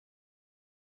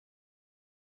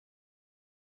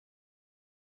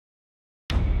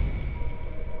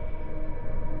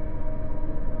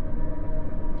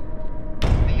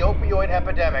opioid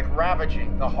epidemic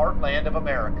ravaging the heartland of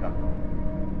America.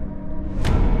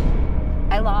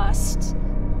 I lost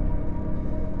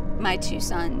my 2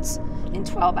 sons in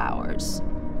 12 hours.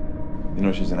 You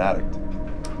know she's an addict.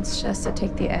 It's just to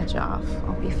take the edge off.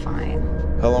 I'll be fine.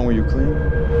 How long were you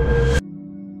clean?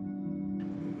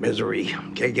 Misery.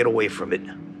 Can't get away from it.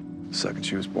 The second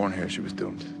she was born here, she was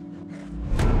doomed.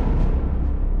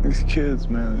 These kids,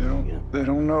 man, they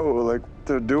don't know like what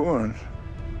they're doing.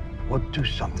 We'll do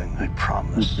something, I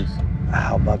promise.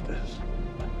 How about this?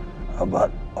 How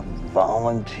about a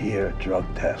volunteer drug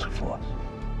task force?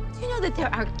 Do you know that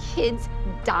there are kids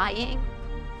dying?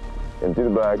 Empty the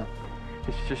bag.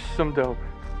 It's just some dope.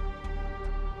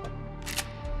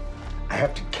 I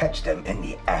have to catch them in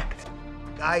the act.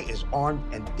 Guy is armed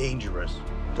and dangerous.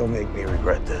 Don't make me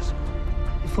regret this.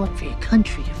 You fought for your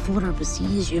country, you fought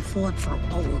overseas, you fought for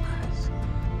all of us.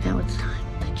 Now it's time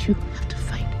that you have to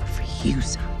fight for you,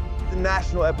 son. The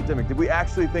national epidemic. Did we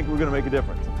actually think we were going to make a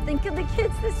difference? Think of the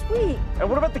kids this week. And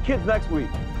what about the kids next week?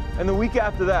 And the week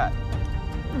after that?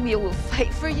 We will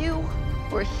fight for you.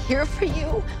 We're here for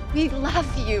you. We love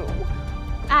you.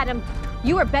 Adam,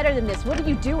 you are better than this. What are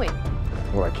you doing?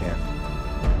 What I can.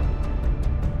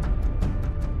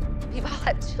 We've all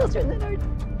had children that are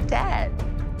dead.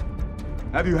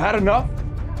 Have you had enough?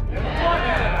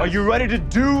 Are you ready to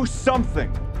do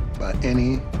something? By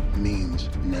any means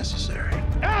necessary.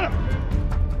 Adam!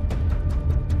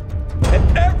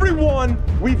 And everyone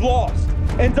we've lost,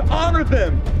 and to honor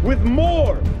them with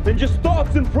more than just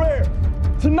thoughts and prayers.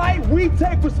 Tonight, we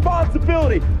take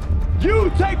responsibility.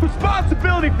 You take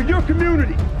responsibility for your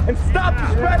community and stop the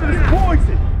spread of this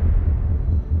poison.